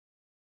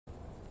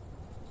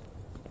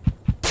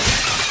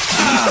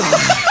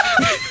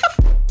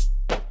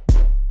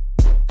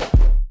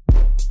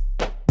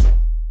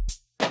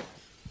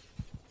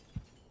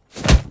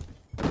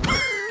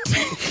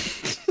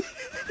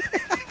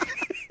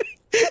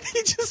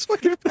He just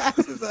fucking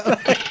passes out.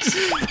 I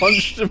just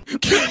punched him.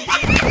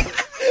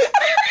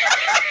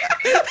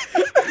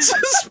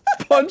 Just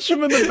punch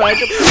him in the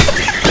back of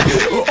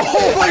the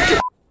Oh my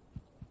god!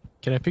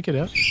 Can I pick it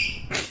up?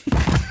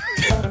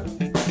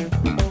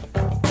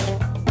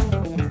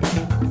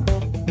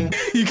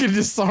 You can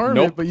disarm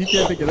Nope. it, but you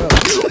can't pick it up.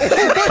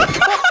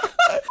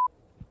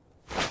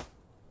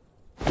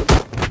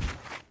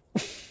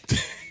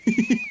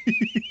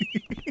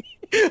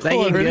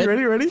 Hold on,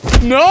 ready?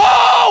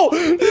 No! No!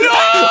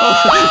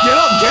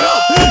 Get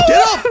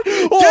up!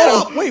 Get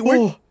up! Wait,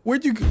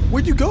 where'd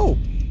you go?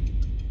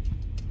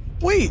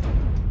 Wait,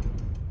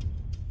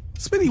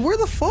 Smitty, where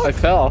the fuck? I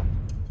fell.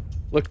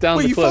 Look down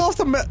Wait, the you cliff. fell off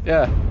the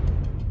Yeah.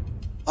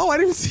 Oh, I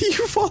didn't see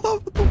you fall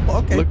off the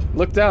okay.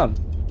 Look down.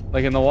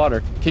 Like in the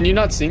water. Can you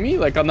not see me?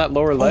 Like on that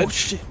lower ledge? Oh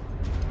shit.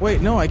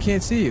 Wait, no, I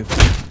can't see you.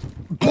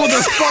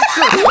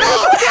 Motherfucker!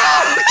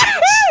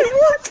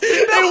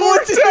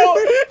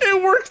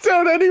 It worked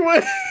out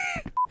anyway.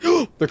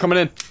 They're coming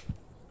in.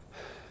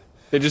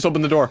 They just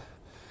opened the door.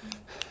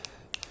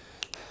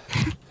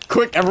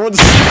 Quick, everyone's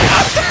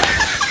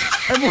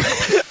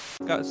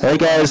Hey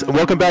guys,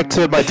 welcome back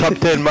to my top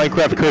 10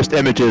 Minecraft cursed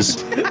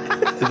images.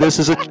 This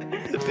is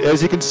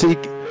as you can see,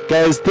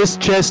 guys, this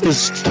chest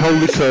is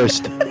totally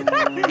cursed.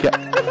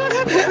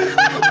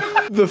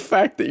 The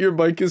fact that your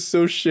mic is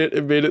so shit,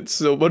 it made it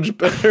so much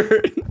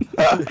better.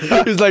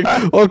 He's like,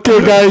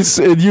 okay guys,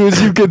 and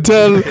as you can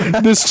tell,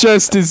 this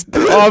chest is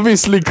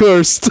obviously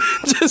cursed.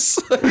 Just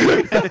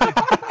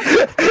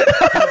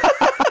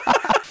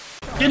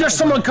Dude, there's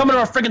someone coming to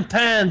our friggin'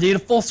 tent, dude. A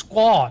full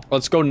squad.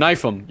 let's go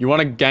knife him. You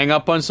want to gang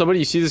up on somebody?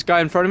 You see this guy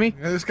in front of me?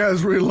 Yeah, this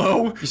guy's really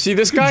low. You see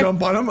this guy?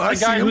 Jump on him. I The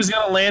see guy him. who's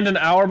gonna land an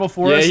hour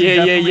before Yeah, us.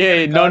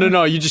 yeah.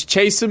 No. You just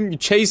chase him. You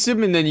chase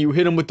him, and then you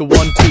hit him with the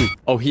 1-2.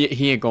 Oh, he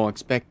ain't gonna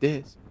expect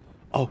this.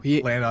 Oh,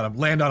 he. Land on him.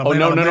 Land on him. Oh land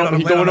no. on him, land on him,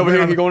 He going land over on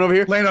here. him, He going over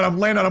here. Land on him.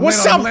 Land on him.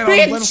 What's land up, on him,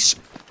 land on him, bitch?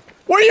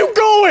 Where you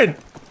going?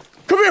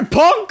 Come here,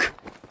 punk.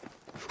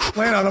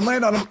 Land on him.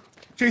 Land on him.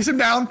 Chase him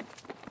down.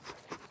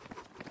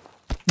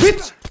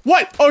 Bitch.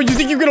 What? Oh, you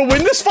think you're gonna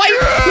win this fight?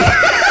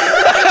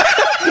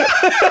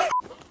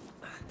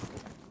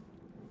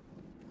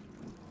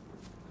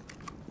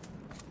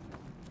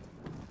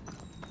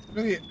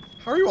 Really,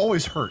 how are you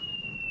always hurt?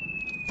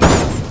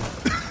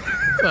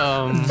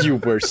 You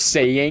were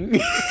saying.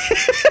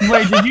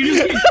 Wait, did you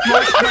just get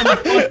crushed by the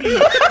fucking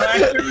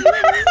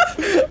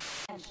tractor?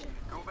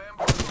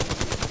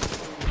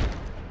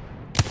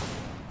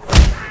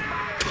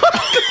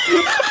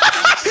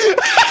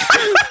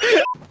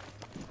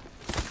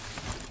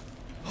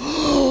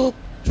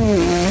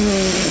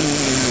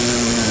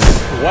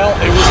 Well,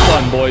 it was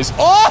fun, boys.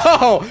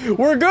 Oh,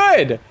 we're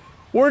good.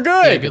 We're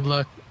good. Yeah, good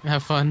luck.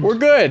 Have fun. We're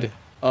good.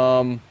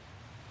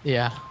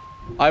 Yeah.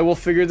 I will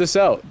figure this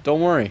out. Don't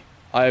worry.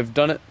 I've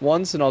done it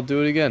once and I'll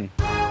do it again.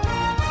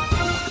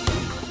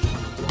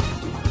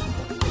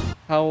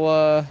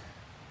 How,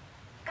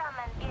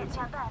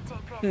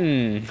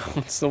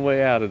 what's the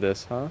way out of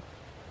this, huh?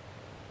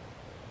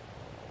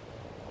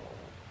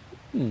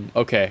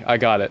 Okay, I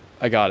got it.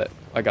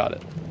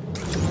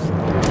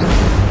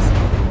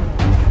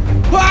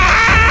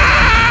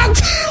 Ah!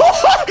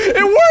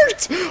 It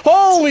worked!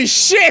 Holy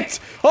shit!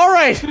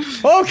 Alright,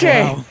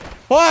 okay.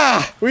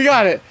 Wow, we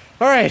got it.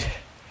 Alright.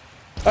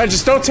 Alright,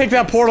 just don't take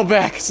that portal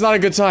back. It's not a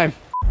good time.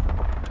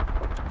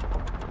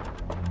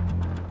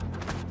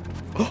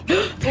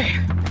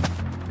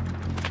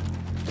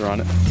 They're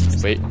on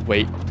it.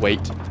 Wait.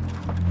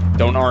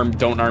 Don't arm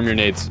your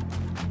nades.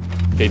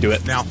 Okay, do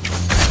it. Now.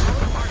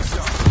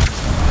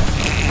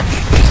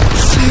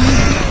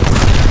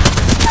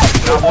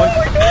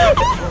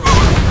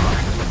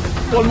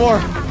 One more.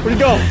 Where'd he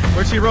go?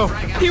 Where's Hero?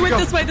 He went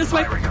this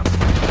way.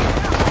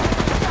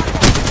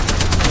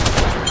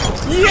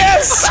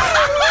 Yes!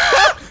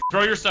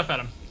 Throw your stuff at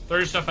him.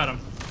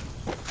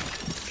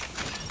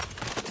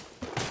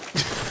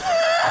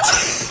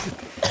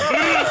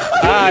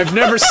 I've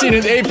never seen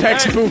an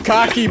Apex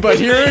bukkake, but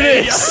here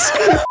it is.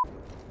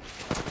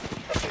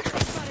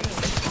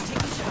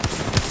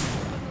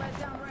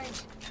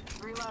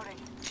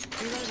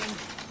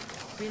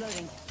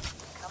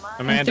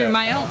 Amanda. Through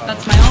my ult.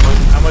 That's my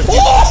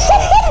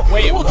ult.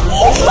 Wait. What the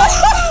fuck?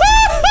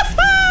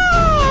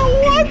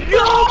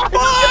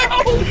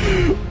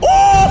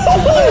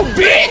 Oh,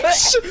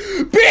 bitch!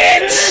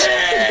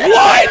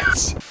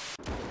 What?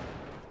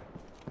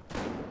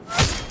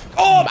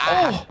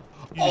 Oh!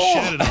 You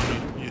shattered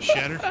on me. You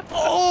shattered?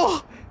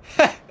 Oh!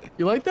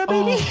 You like that,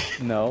 baby?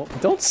 No,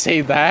 don't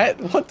say that.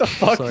 What the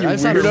fuck, Sorry, you I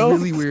sounded weirdo?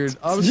 really weird.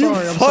 I'm You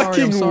sorry.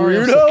 fucking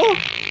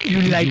weirdo!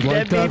 You like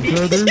that, baby? You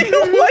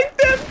like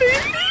that,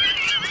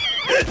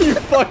 baby? You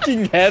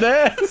fucking head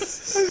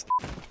ass!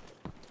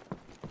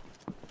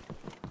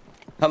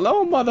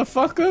 Hello,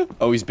 motherfucker!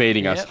 Oh, he's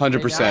baiting us,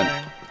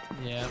 100%.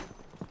 Yeah.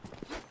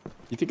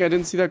 You think I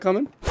didn't see that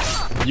coming?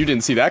 You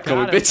didn't see that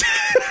coming, Got it. bitch.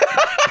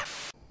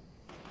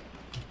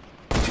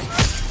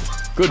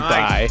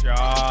 Goodbye. Nice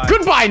shot.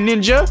 Goodbye,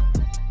 ninja.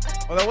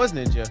 Oh, that was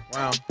Ninja.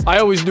 Wow. I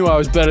always knew I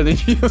was better than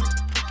you.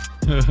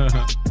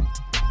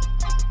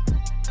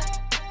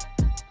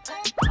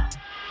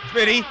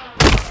 Smitty.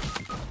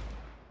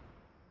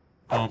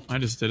 Oh, I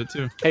just did it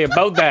too. Hey,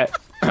 about that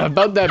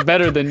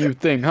better than you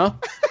thing, huh?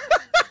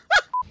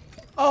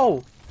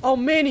 Oh,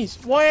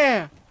 minis,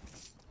 where?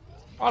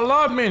 I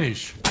love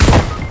minis.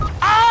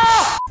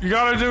 Ah! You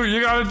gotta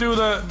do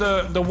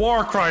the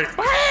war cry.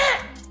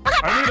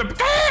 I need a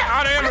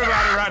out of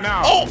everybody right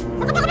now.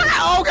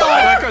 Oh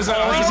God! Because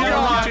he's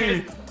yelling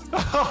RPG.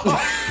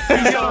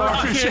 He's yelling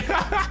RPG.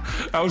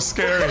 That was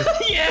scary.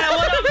 Yeah,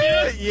 what up,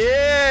 dude?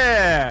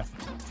 Yeah.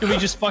 Can we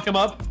just fuck him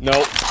up?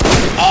 Nope.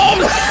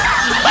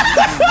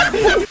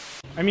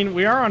 I mean,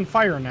 we are on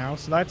fire now,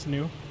 so that's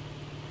new.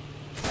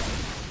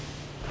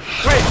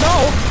 Wait,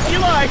 no.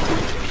 Eli.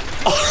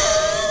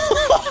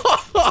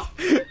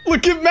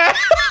 Look at Matt.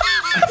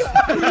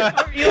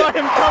 Eli,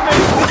 I'm coming.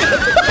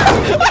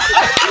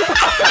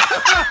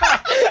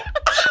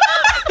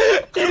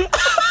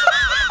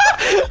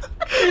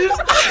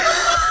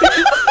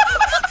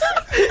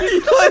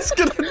 Eli's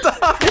gonna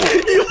die.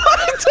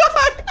 Eli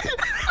died.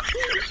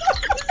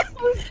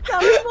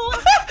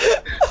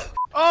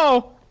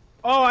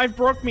 Oh, I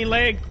broke me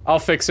leg. I'll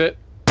fix it.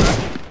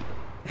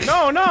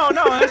 No,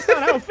 that's not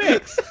how it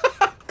fix.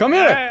 Come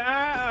here.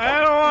 I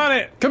don't want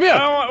it. Come here. I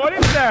don't want, what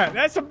is that?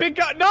 That's a big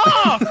guy. No!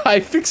 I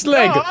fix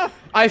leg. No.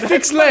 I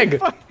fix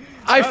leg.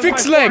 I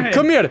fix my leg. forehead.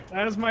 Come here.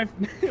 That is my.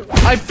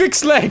 I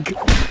fix leg.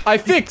 I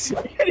fix.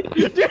 I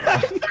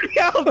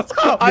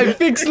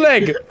fix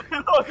leg.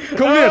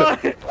 Come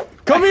here.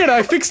 Come here.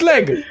 I fix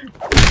leg.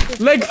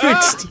 Leg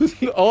fixed.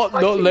 Oh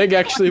no, leg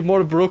actually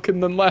more broken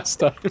than last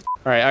time. All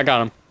right, I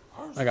got him.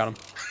 I got him.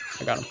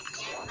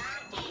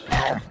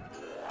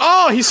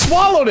 Oh, he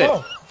swallowed it.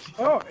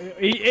 Oh,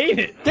 he ate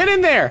it. Get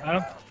in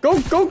there.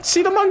 Go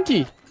see the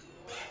monkey.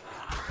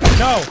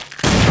 No.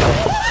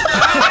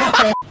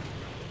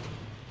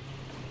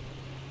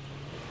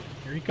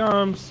 Here he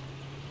comes.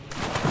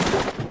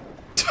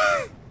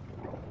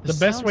 The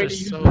best way to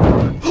use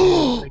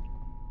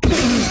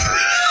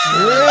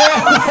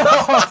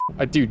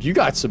Dude, you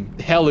got some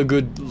hella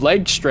good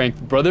leg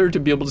strength, brother, to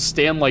be able to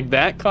stand like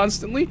that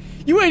constantly.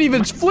 You ain't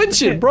even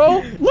flinching,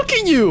 bro. Look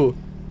at you.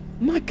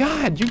 Oh my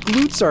God, your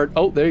glutes are.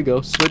 Oh, there you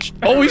go. Switched.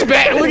 Oh, he's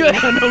back. Look at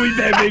that. I know he's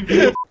that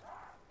big.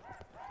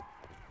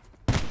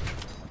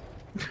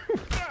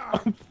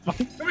 Come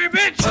here,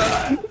 bitch!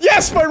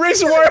 Yes, my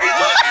razor wire.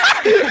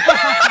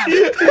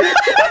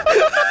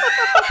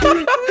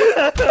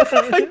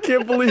 I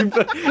can't believe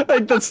that. I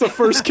think that's the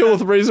first kill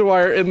with razor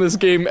wire in this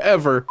game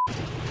ever.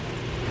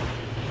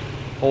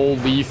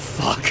 Holy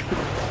fuck.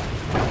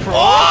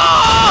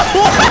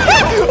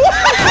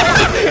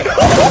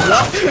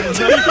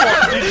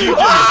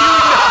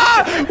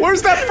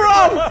 Where's that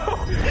from?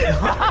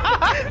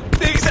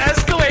 Things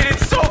escalated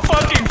so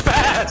fucking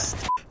fast.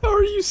 How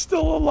are you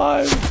still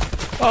alive?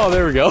 Oh,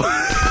 there we go.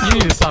 You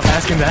need to stop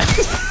asking that.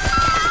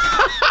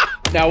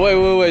 Now,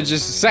 wait,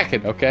 just a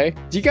second, okay?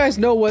 Do you guys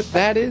know what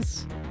that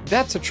is?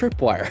 That's a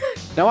tripwire.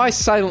 Now, I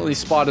silently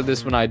spotted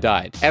this when I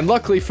died. And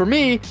luckily for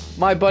me,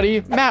 my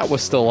buddy Matt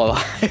was still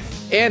alive.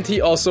 And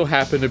he also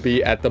happened to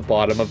be at the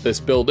bottom of this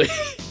building.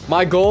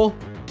 My goal,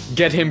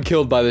 get him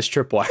killed by this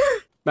tripwire.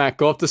 Matt,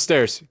 go up the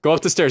stairs. Go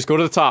up the stairs. Go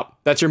to the top.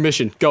 That's your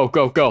mission. Go.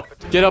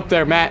 Get up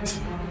there, Matt.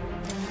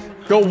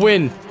 Go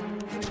win.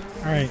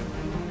 All right.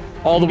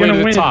 All the way to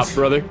the top,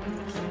 brother.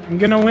 I'm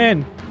gonna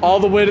win. All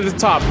the way to the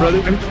top,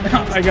 brother.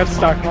 I got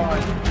stuck.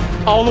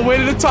 All the way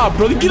to the top,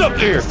 brother. Get up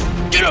there.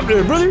 Get up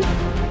there, brother.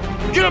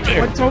 Get up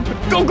there. What's open?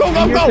 Go.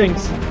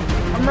 Things.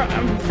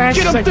 I'm fast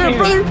Get as up there, I can.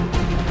 brother.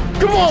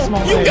 Come on.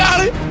 Small You legs.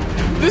 got it.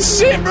 This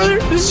is it, brother.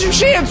 This is your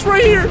chance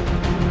right here.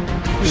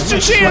 This is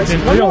your chance. like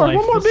in One real more,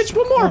 life. bitch.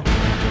 One more.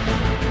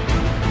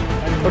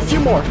 A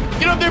few more.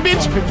 Get up there,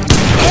 bitch.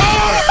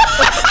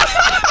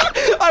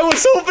 I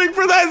was hoping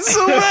for that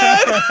so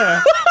bad.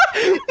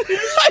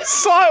 I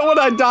saw it when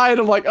I died.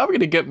 I'm like, I'm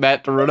gonna get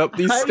Matt to run up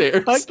these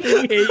stairs. fucking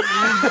hate you.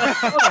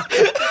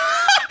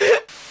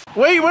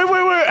 Wait.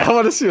 I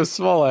want to see how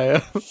small I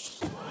am.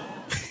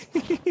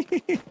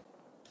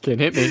 Can't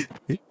hit me.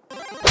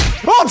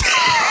 Oh!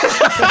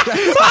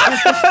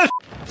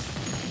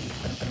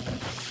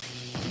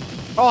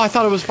 Oh, I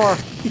thought it was far. I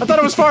thought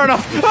it was far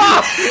enough.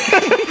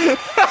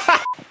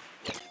 Ah!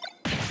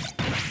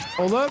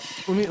 Hold up.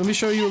 Let me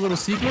show you a little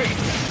secret.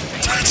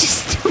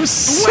 There was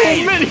so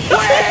many.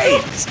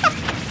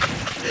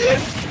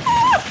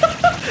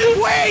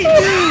 Wait,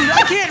 dude!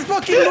 I can't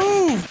fucking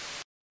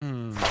move!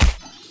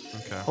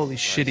 Okay. Holy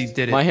shit, he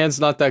did it. My hand's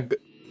not that good.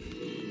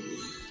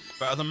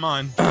 Better than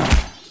mine.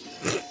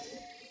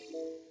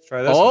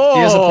 Try this one.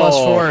 He has a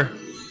 +4.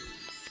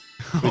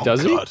 Wait,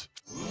 does he?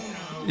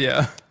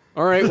 Yeah.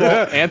 All right,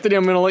 well, Anthony,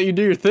 I'm gonna let you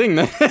do your thing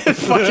then.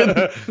 Fucking.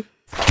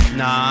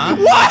 Nah.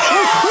 What?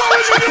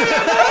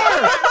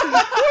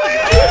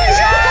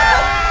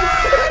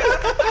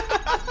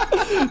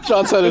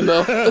 John said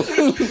enough.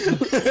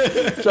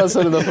 John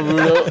said enough of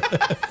Uno.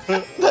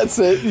 That's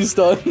it. He's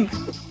done.